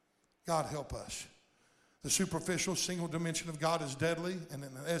 God help us. The superficial single dimension of God is deadly, and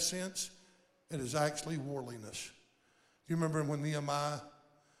in essence, it is actually worldliness. You remember when Nehemiah,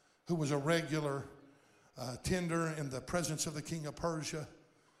 who was a regular tender in the presence of the king of Persia,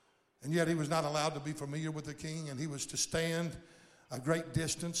 and yet he was not allowed to be familiar with the king, and he was to stand a great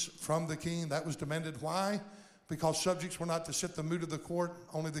distance from the king. That was demanded. Why? Because subjects were not to set the mood of the court.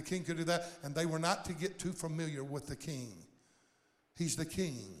 Only the king could do that, and they were not to get too familiar with the king. He's the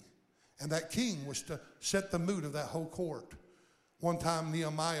king, and that king was to set the mood of that whole court. One time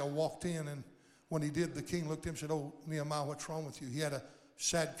Nehemiah walked in, and when he did, the king looked at him and said, "Oh, Nehemiah, what's wrong with you?" He had a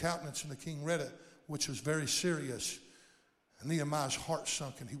sad countenance, and the king read it, which was very serious. And Nehemiah's heart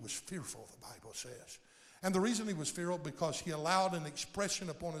sunk, and he was fearful, the Bible says. And the reason he was fearful, because he allowed an expression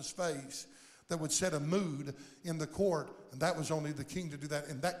upon his face that would set a mood in the court, and that was only the king to do that,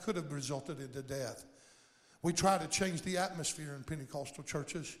 and that could have resulted into death. We try to change the atmosphere in Pentecostal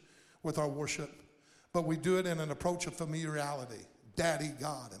churches with our worship, But we do it in an approach of familiarity. Daddy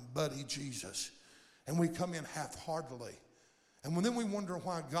God and Buddy Jesus. And we come in half-heartedly. And then we wonder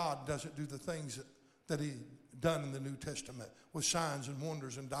why God doesn't do the things that he done in the New Testament with signs and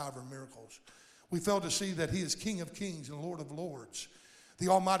wonders and divers miracles. We fail to see that he is King of kings and Lord of lords. The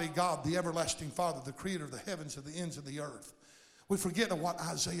Almighty God, the everlasting Father, the creator of the heavens and the ends of the earth. We forget what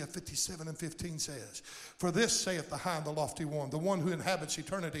Isaiah 57:15 says. For this saith the high and the lofty one, the one who inhabits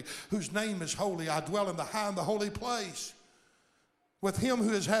eternity, whose name is holy. I dwell in the high and the holy place. With him who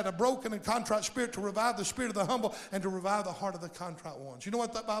has had a broken and contrite spirit, to revive the spirit of the humble and to revive the heart of the contrite ones. You know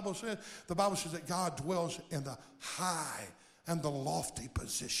what that Bible says? The Bible says that God dwells in the high and the lofty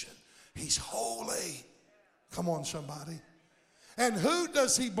position. He's holy. Come on, somebody. And who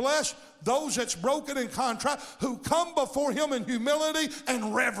does he bless? Those that's broken and contrite, who come before him in humility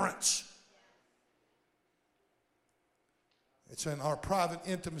and reverence. It's in our private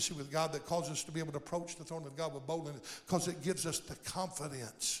intimacy with God that causes us to be able to approach the throne of God with boldness, because it gives us the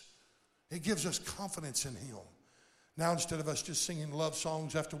confidence. It gives us confidence in him. Now, instead of us just singing love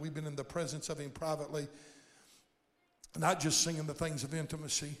songs after we've been in the presence of him privately, not just singing the things of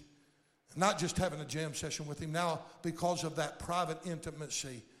intimacy, not just having a jam session with him, now because of that private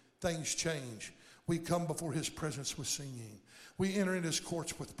intimacy, things change. We come before his presence with singing. We enter in his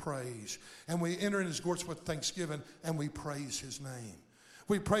courts with praise. And we enter in his courts with thanksgiving, and we praise his name.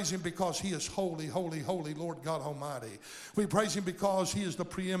 We praise him because he is holy, holy, holy, Lord God Almighty. We praise him because he is the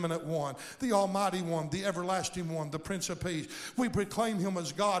preeminent one, the almighty one, the everlasting one, the Prince of Peace. We proclaim him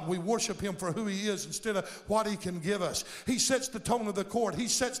as God. We worship him for who he is instead of what he can give us. He sets the tone of the court. He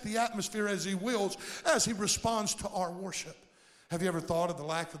sets the atmosphere as he wills, as he responds to our worship. Have you ever thought of the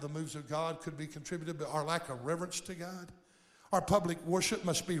lack of the moves of God could be contributed by our lack of reverence to God? Our public worship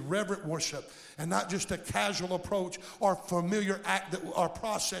must be reverent worship and not just a casual approach or familiar act or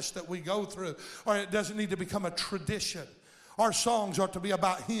process that we go through. Or it doesn't need to become a tradition. Our songs are to be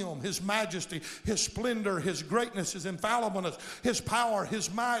about him, his majesty, his splendor, his greatness, his infallibleness, his power,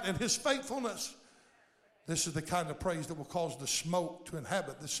 his might, and his faithfulness. This is the kind of praise that will cause the smoke to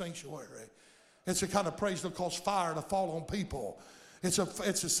inhabit the sanctuary. It's the kind of praise that will cause fire to fall on people. It's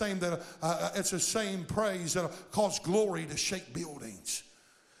the same praise that'll cause glory to shake buildings.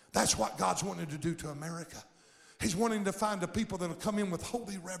 That's what God's wanting to do to America. He's wanting to find a people that'll come in with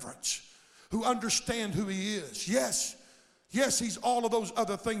holy reverence, who understand who he is. Yes, he's all of those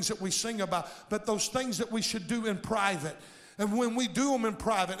other things that we sing about, but those things that we should do in private. And when we do them in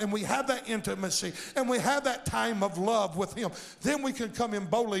private and we have that intimacy and we have that time of love with him, then we can come in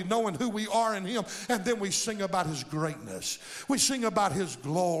boldly knowing who we are in him. And then we sing about his greatness. We sing about his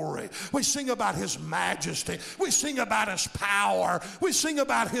glory. We sing about his majesty. We sing about his power. We sing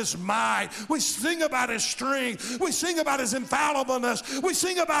about his might. We sing about his strength. We sing about his infallibleness. We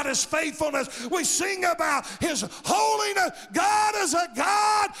sing about his faithfulness. We sing about his holiness. God is a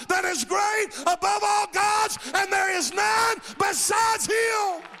God that is great above all gods, and there is none besides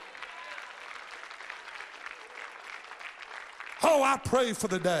him. Oh, I pray for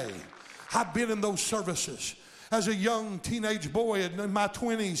the day. I've been in those services. As a young teenage boy in my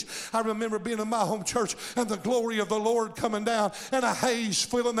 20s, I remember being in my home church and the glory of the Lord coming down and a haze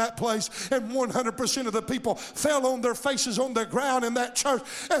filling that place, and 100% of the people fell on their faces on the ground in that church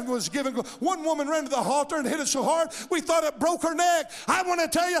and was giving. One woman ran to the altar and hit it so hard we thought it broke her neck. I want to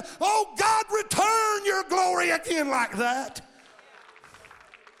tell you, oh God, return your glory again like that.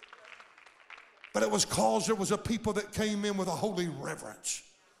 But it was because there was a people that came in with a holy reverence,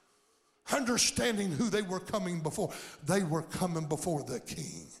 understanding who they were coming before. They were coming before the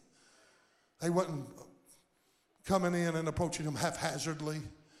King. They wasn't coming in and approaching him haphazardly,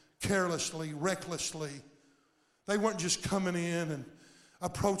 carelessly, recklessly. They weren't just coming in and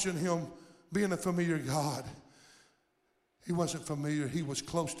approaching him being a familiar God. He wasn't familiar. He was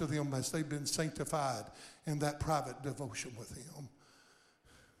close to them as they've been sanctified in that private devotion with him.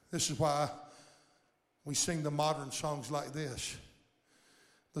 This is why we sing the modern songs like this.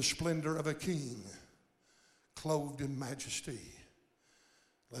 The splendor of a king, clothed in majesty.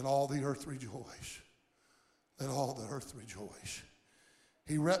 Let all the earth rejoice. Let all the earth rejoice.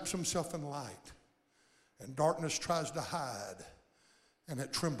 He wraps himself in light, and darkness tries to hide, and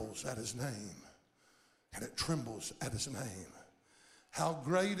it trembles at his name. And it trembles at his name. How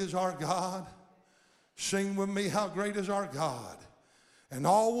great is our God? Sing with me, how great is our God? And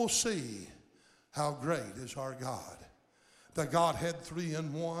all will see how great is our God. The Godhead three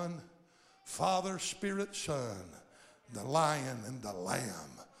in one, Father, Spirit, Son, the Lion and the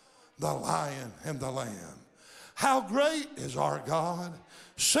Lamb, the Lion and the Lamb. How great is our God?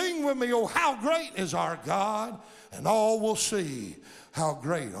 Sing with me, oh, how great is our God? And all will see how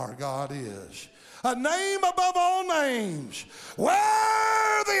great our God is. A name above all names,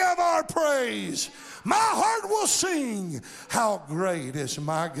 worthy of our praise. My heart will sing, how great is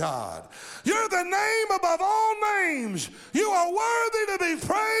my God. You're the name above all names. You are worthy to be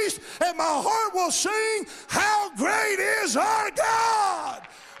praised, and my heart will sing, how great is our God.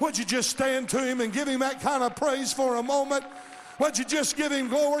 Would you just stand to him and give him that kind of praise for a moment? Would you just give him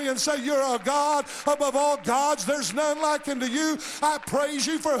glory and say, you're a God above all gods. There's none like unto you. I praise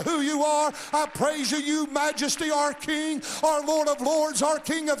you for who you are. I praise you, you majesty, our King, our Lord of lords, our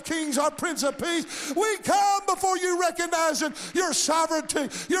King of kings, our Prince of peace. We come before you recognizing your sovereignty,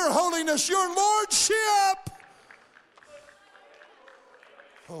 your holiness, your lordship.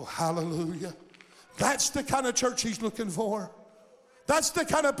 Oh, hallelujah. That's the kind of church he's looking for. That's the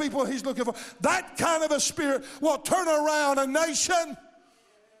kind of people he's looking for. That kind of a spirit will turn around a nation.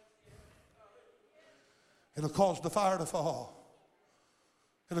 It'll cause the fire to fall.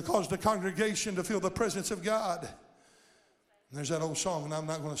 It'll cause the congregation to feel the presence of God. And there's that old song, and I'm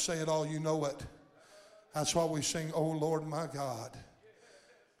not going to say it all, you know it. That's why we sing, O Lord my God,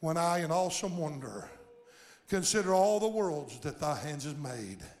 when I in awesome wonder consider all the worlds that thy hands have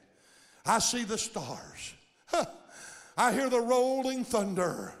made. I see the stars. I hear the rolling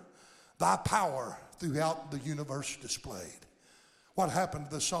thunder, thy power throughout the universe displayed. What happened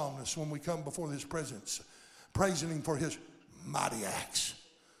to the psalmist when we come before his presence? Praising him for his mighty acts.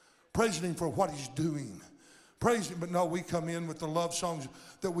 Praising him for what he's doing. Praising him, but no, we come in with the love songs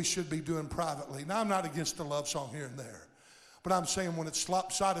that we should be doing privately. Now, I'm not against the love song here and there. But I'm saying when it's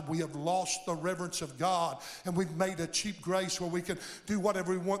lopsided, we have lost the reverence of God, and we've made a cheap grace where we can do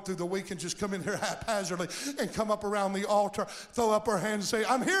whatever we want through the week and just come in here haphazardly and come up around the altar, throw up our hands and say,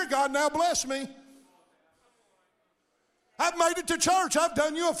 I'm here, God, now bless me. I've made it to church. I've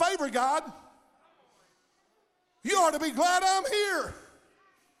done you a favor, God. You ought to be glad I'm here.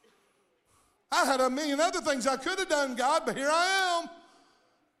 I had a million other things I could have done, God, but here I am.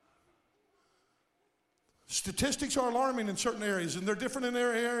 Statistics are alarming in certain areas, and they're different in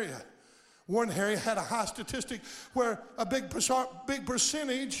every area. One area had a high statistic where a big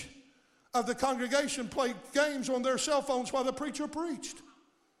percentage of the congregation played games on their cell phones while the preacher preached.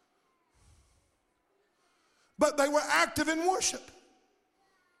 But they were active in worship.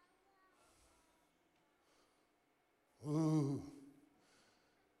 Ooh.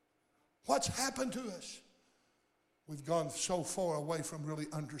 What's happened to us? We've gone so far away from really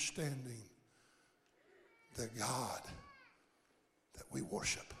understanding the God that we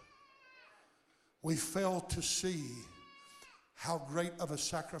worship. We fail to see how great of a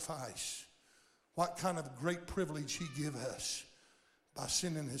sacrifice, what kind of great privilege he gave us by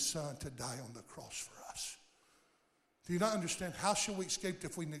sending his son to die on the cross for us. Do you not understand? How shall we escape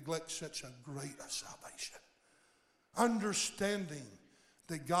if we neglect such a great salvation? Understanding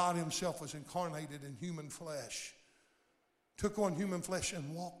that God himself was incarnated in human flesh, took on human flesh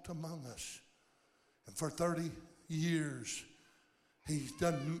and walked among us. And for 30 years,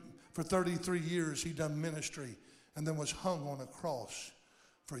 for 33 years, he done ministry and then was hung on a cross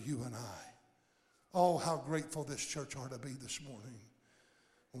for you and I. Oh, how grateful this church ought to be this morning.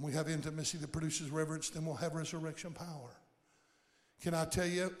 When we have intimacy that produces reverence, then we'll have resurrection power. Can I tell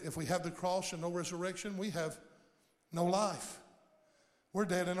you, if we have the cross and no resurrection, we have no life. We're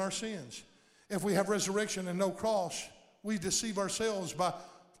dead in our sins. If we have resurrection and no cross, we deceive ourselves by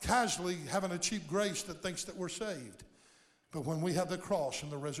casually having a cheap grace that thinks that we're saved. But when we have the cross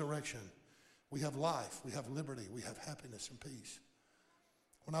and the resurrection, we have life, we have liberty, we have happiness and peace.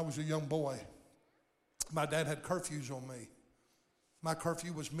 When I was a young boy, my dad had curfews on me. My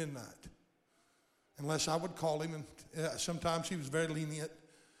curfew was midnight. Unless I would call him, and sometimes he was very lenient.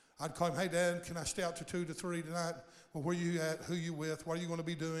 I'd call him, hey, Dad, can I stay out to 2 to 3 tonight? Well, where you at? Who you with? What are you going to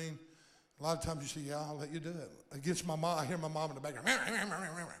be doing? A lot of times you say, yeah, I'll let you do it. Against my mom, I hear my mom in the background.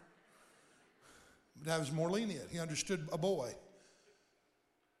 Dad was more lenient. He understood a boy.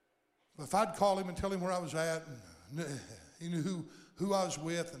 But if I'd call him and tell him where I was at, and he knew who I was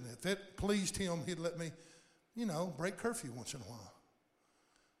with, and if it pleased him, he'd let me, break curfew once in a while.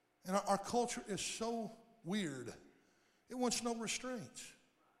 And our culture is so weird. It wants no restraints.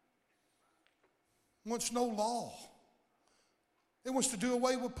 It wants no law. It wants to do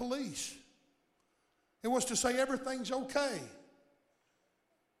away with police. It wants to say everything's okay.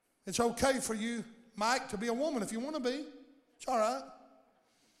 It's okay for you, Mike, to be a woman if you want to be. It's all right.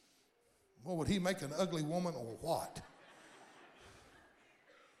 Well, would he make an ugly woman or what?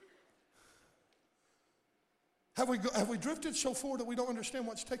 Have we drifted so far that we don't understand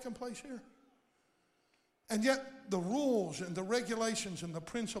what's taking place here? And yet the rules and the regulations and the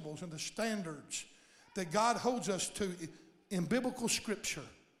principles and the standards that God holds us to in biblical scripture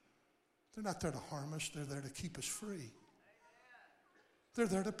They're not there to harm us. They're there to keep us free. They're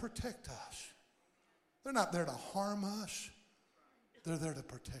there to protect us. They're not there to harm us. They're there to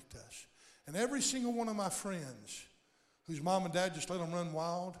protect us. And every single one of my friends whose mom and dad just let them run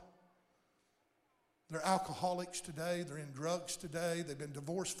wild, they're alcoholics today. They're in drugs today. They've been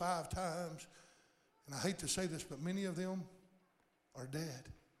divorced 5 times. And I hate to say this, but many of them are dead.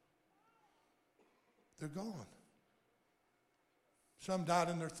 They're gone. Some died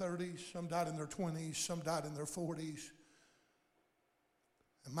in their 30s. Some died in their 20s. Some died in their 40s.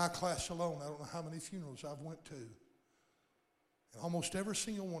 In my class alone, I don't know how many funerals I've went to. And almost every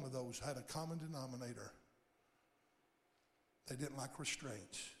single one of those had a common denominator. They didn't like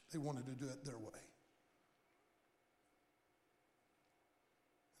restraints. They wanted to do it their way.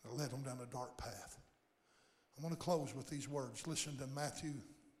 And it led them down a dark path. I want to close with these words. Listen to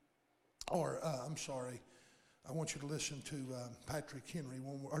I want you to listen to Patrick Henry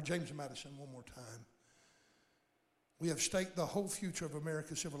or James Madison one more time. We have staked the whole future of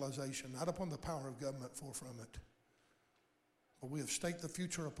American civilization, not upon the power of government, far from it, but we have staked the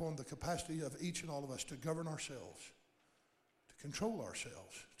future upon the capacity of each and all of us to govern ourselves, to control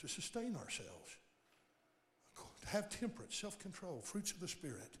ourselves, to sustain ourselves, to have temperance, self-control, fruits of the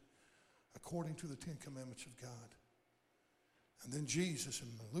Spirit, according to the 10 Commandments of God. And then Jesus in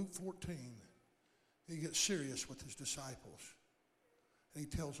Luke 14, he gets serious with his disciples. And he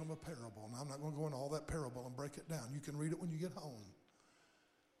tells them a parable. Now, I'm not going to go into all that parable and break it down. You can read it when you get home.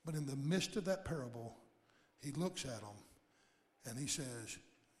 But in the midst of that parable, he looks at them and he says,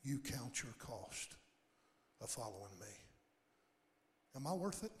 you count your cost of following me. Am I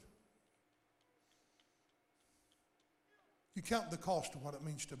worth it? You count the cost of what it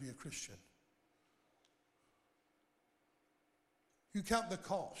means to be a Christian. You count the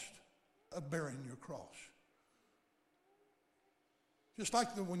cost of bearing your cross. Just like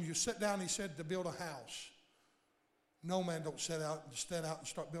when you sit down, he said, to build a house. No man don't set out and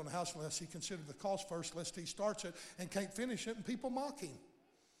start building a house unless he considered the cost first, lest he starts it and can't finish it and people mock him.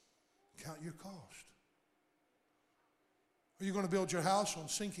 Count your cost. Are you going to build your house on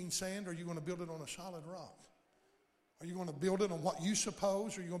sinking sand, or are you going to build it on a solid rock? Are you going to build it on what you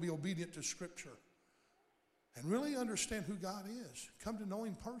suppose, or are you going to be obedient to Scripture? And really understand who God is. Come to know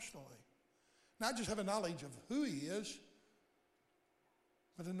him personally. Not just have a knowledge of who he is,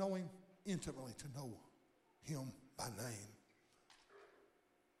 but to know him intimately, to know him by name.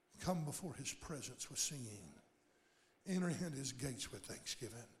 Come before his presence with singing. Enter in his gates with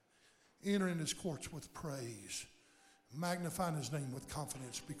thanksgiving. Enter in his courts with praise. Magnify his name with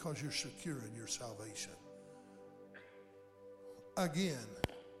confidence, because you're secure in your salvation. Again,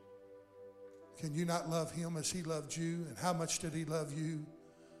 can you not love him as he loved you? And how much did he love you?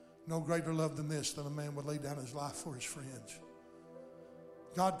 No greater love than this, than a man would lay down his life for his friends.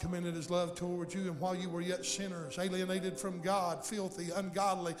 God commended his love toward you, and while you were yet sinners, alienated from God, filthy,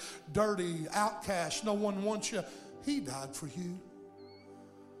 ungodly, dirty, outcast, no one wants you, he died for you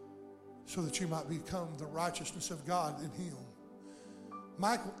so that you might become the righteousness of God in him.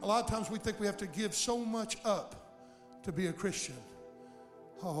 Mike, a lot of times we think we have to give so much up to be a Christian.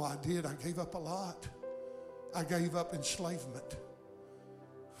 Oh, I did. I gave up a lot. I gave up enslavement.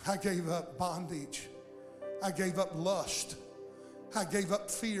 I gave up bondage. I gave up lust. I gave up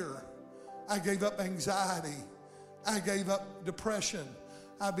fear. I gave up anxiety. I gave up depression.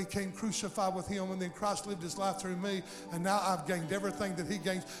 I became crucified with him, and then Christ lived his life through me, and now I've gained everything that he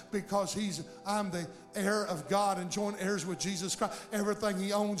gains, because I'm the heir of God and joint heirs with Jesus Christ. Everything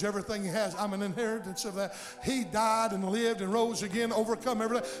he owns, everything he has, I'm an inheritance of that. He died and lived and rose again, overcome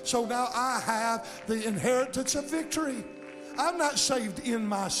everything. So now I have the inheritance of victory. I'm not saved in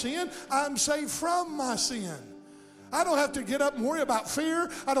my sin. I'm saved from my sin. I don't have to get up and worry about fear.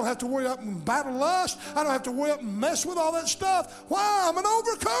 I don't have to worry up and battle lust. I don't have to worry up and mess with all that stuff. Why? I'm an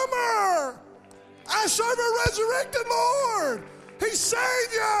overcomer. I serve a resurrected Lord. He's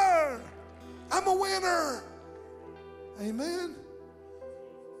Savior. I'm a winner. Amen.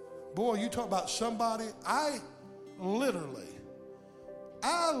 Boy, you talk about somebody. I literally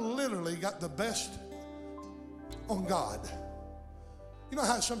got the best on God. You know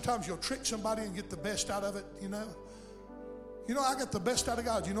how sometimes you'll trick somebody and get the best out of it, you know? You know, I got the best out of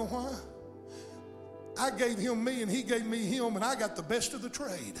God. You know why? I gave him me and he gave me him, and I got the best of the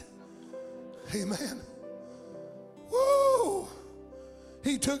trade. Amen. Woo!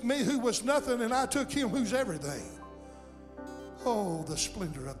 He took me who was nothing, and I took him who's everything. Oh, the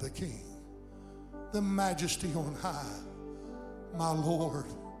splendor of the King, the majesty on high, my Lord,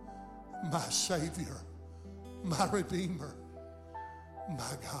 my Savior, my Redeemer,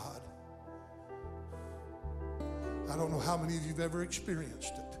 my God. I don't know how many of you have ever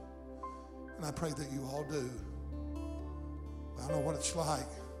experienced it, And I pray that you all do. I know what it's like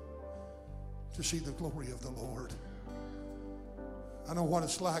to see the glory of the Lord. I know what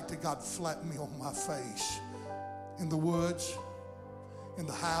it's like that God flattened me on my face in the woods, in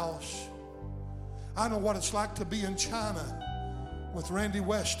the house. I know what it's like to be in China with Randy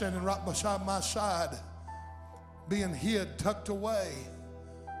West standing right beside my side, being hid, tucked away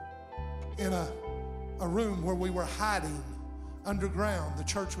in a room where we were hiding underground. The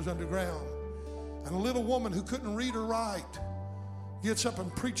church was underground. And a little woman who couldn't read or write gets up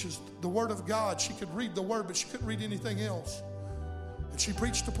and preaches the word of God. She could read the word, but she couldn't read anything else. And she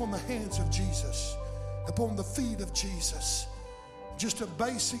preached upon the hands of Jesus, upon the feet of Jesus. Just a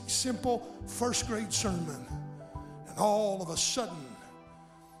basic, simple first grade sermon. And all of a sudden,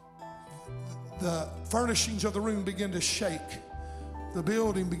 the furnishings of the room began to shake. The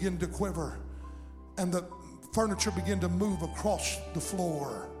building began to quiver. And the furniture began to move across the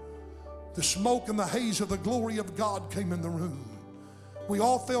floor. The smoke and the haze of the glory of God came in the room. We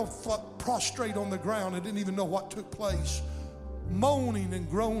all fell prostrate on the ground and didn't even know what took place, moaning and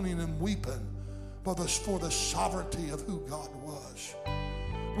groaning and weeping for the sovereignty of who God was.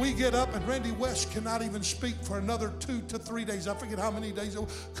 We get up and Randy West cannot even speak for another 2 to 3 days. I forget how many days.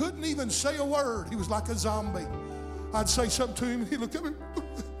 Couldn't even say a word. He was like a zombie. I'd say something to him and he'd look at me.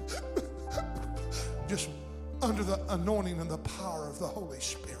 Just under the anointing and the power of the Holy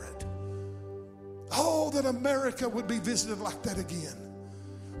Spirit. Oh, that America would be visited like that again.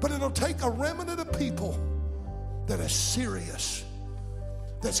 But it'll take a remnant of people that are serious,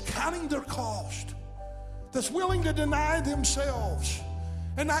 that's counting their cost, that's willing to deny themselves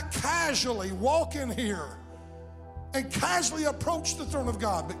and not casually walk in here and casually approach the throne of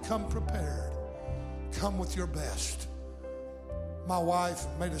God, but come prepared. Come with your best. My wife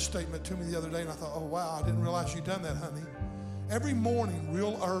made a statement to me the other day, and I thought, oh, wow, I didn't realize you'd done that, honey. Every morning,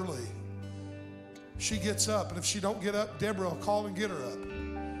 real early, she gets up, and if she don't get up, Deborah will call and get her up.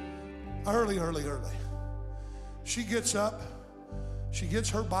 Early. She gets up, she gets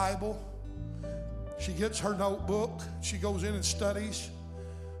her Bible, she gets her notebook, she goes in and studies,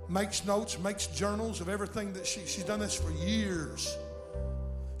 makes notes, makes journals of everything that she's done this for years.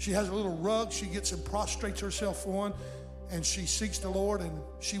 She has a little rug she gets and prostrates herself on, and she seeks the Lord, and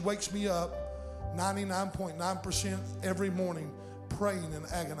she wakes me up 99.9% every morning praying and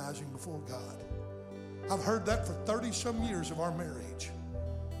agonizing before God. I've heard that for 30-some years of our marriage.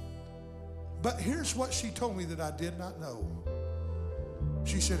 But here's what she told me that I did not know.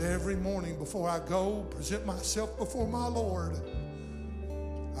 She said, every morning before I go present myself before my Lord,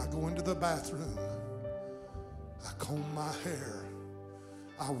 I go into the bathroom, I comb my hair,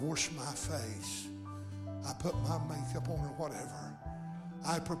 I wash my face, I put my makeup on or whatever.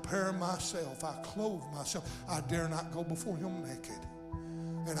 I prepare myself, I clothe myself. I dare not go before him naked.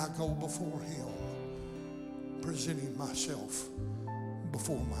 And I go before him presenting myself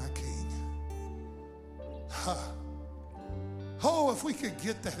before my King. Oh, if we could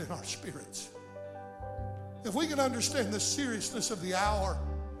get that in our spirits. If we could understand the seriousness of the hour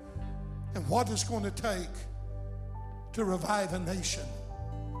and what it's going to take to revive a nation,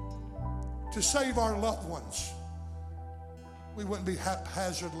 to save our loved ones, we wouldn't be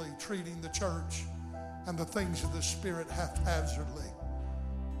haphazardly treating the church and the things of the Spirit haphazardly,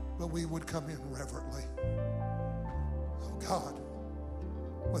 but we would come in reverently. Oh God,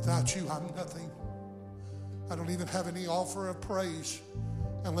 without you, I'm nothing. I don't even have any offer of praise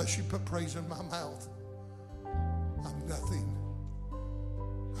unless you put praise in my mouth. I'm nothing.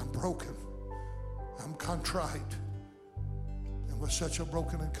 I'm broken. I'm contrite. And with such a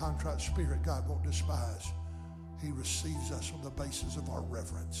broken and contrite spirit, God won't despise. He receives us on the basis of our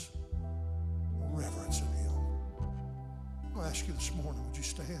reverence. Reverence in him. I'm going to ask you this morning, would you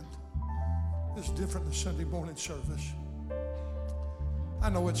stand? It's different than Sunday morning service. I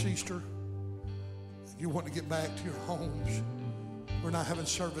know it's Easter. You want to get back to your homes. We're not having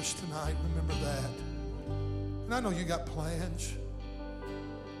service tonight. Remember that. And I know you got plans.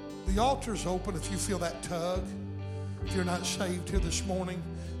 The altar's open if you feel that tug. If you're not saved here this morning,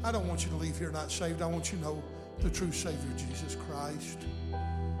 I don't want you to leave here not saved. I want you to know the true Savior, Jesus Christ.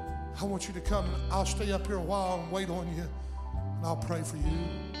 I want you to come. I'll stay up here a while and wait on you, and I'll pray for you.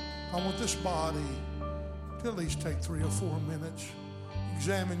 I want this body to at least take 3 or 4 minutes.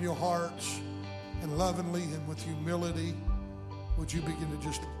 Examine your hearts. And lovingly and with humility, would you begin to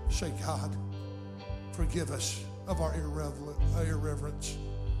just say, God, forgive us of our irreverence.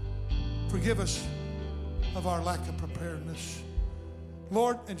 Forgive us of our lack of preparedness.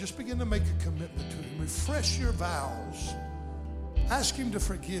 Lord, and just begin to make a commitment to him. Refresh your vows. Ask him to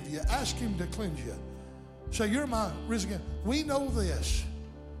forgive you. Ask him to cleanse you. Say, you're my risen God. We know this.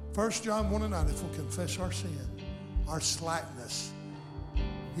 1 John 1:9, if we'll confess our sin, our slackness,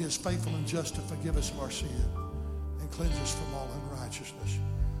 He is faithful and just to forgive us of our sin and cleanse us from all unrighteousness.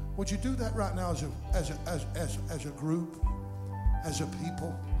 Would you do that right now as a group, as a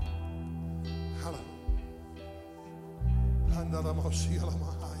people? Hallelujah.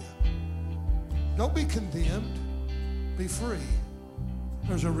 Don't be condemned. Be free.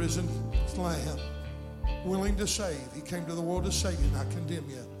 There's a risen Lamb willing to save. He came to the world to save you, not condemn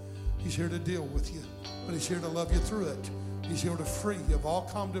you. He's here to deal with you, but He's here to love you through it. He's here to free you of all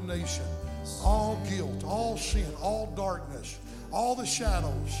condemnation, all guilt, all sin, all darkness, all the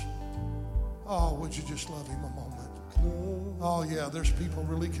shadows. Oh, would you just love Him a moment? Oh, yeah, there's people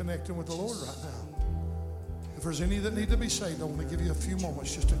really connecting with the Lord right now. If there's any that need to be saved, I want to give you a few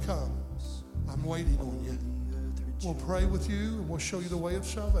moments just to come. I'm waiting on you. We'll pray with you, and we'll show you the way of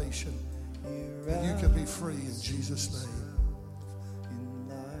salvation. And you can be free in Jesus' name.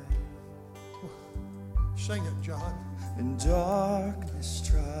 Sing it, John. And darkness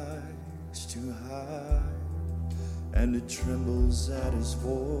tries to hide, and it trembles at His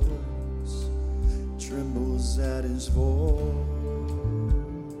voice, trembles at His voice.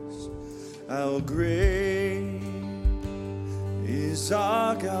 How great is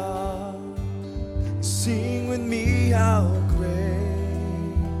our God? Sing with me, how great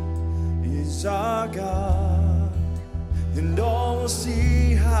is our God, and all will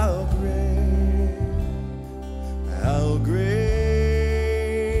see how great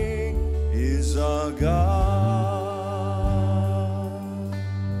is our God.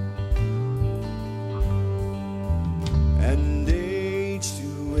 And age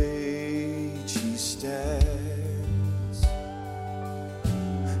to age He stands,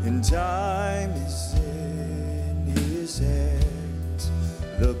 and time is in His hands,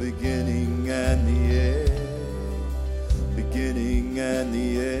 the beginning and the end, beginning and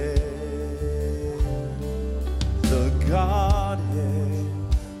the end. The Godhead,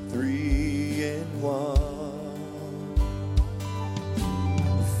 3 in 1.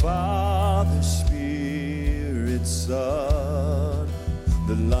 Father, Spirit, Son,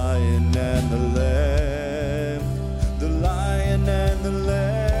 the Lion and the Lamb, the Lion and the Lamb.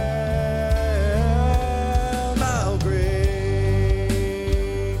 How great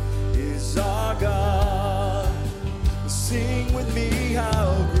is our God? Sing with me,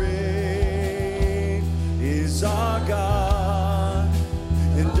 how great is our God,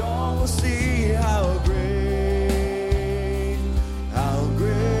 and all will see how great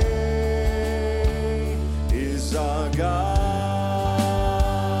is our God.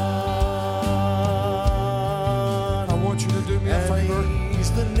 I want you to do me a favor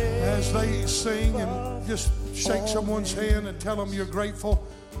as they sing, and just shake someone's hand and tell them you're grateful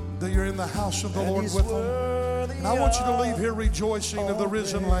that you're in the house of the Lord with them. And I want you to leave here rejoicing of the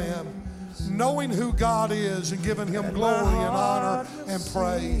risen Lamb, knowing who God is and giving Him glory and honor and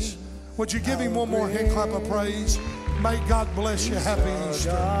praise. Would you give Him one more hand clap of praise? May God bless you. Happy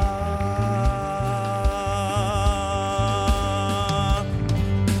Easter.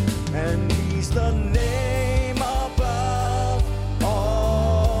 And He's the name above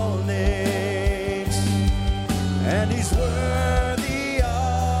all names, and He's worthy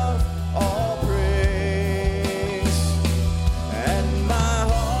of all praise. And my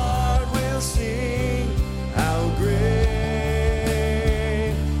heart will sing, how great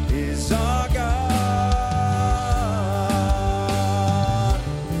is our God.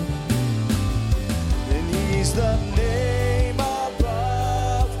 And He's the name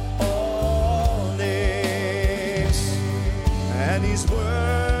above all names, and He's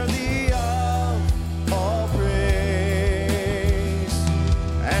worthy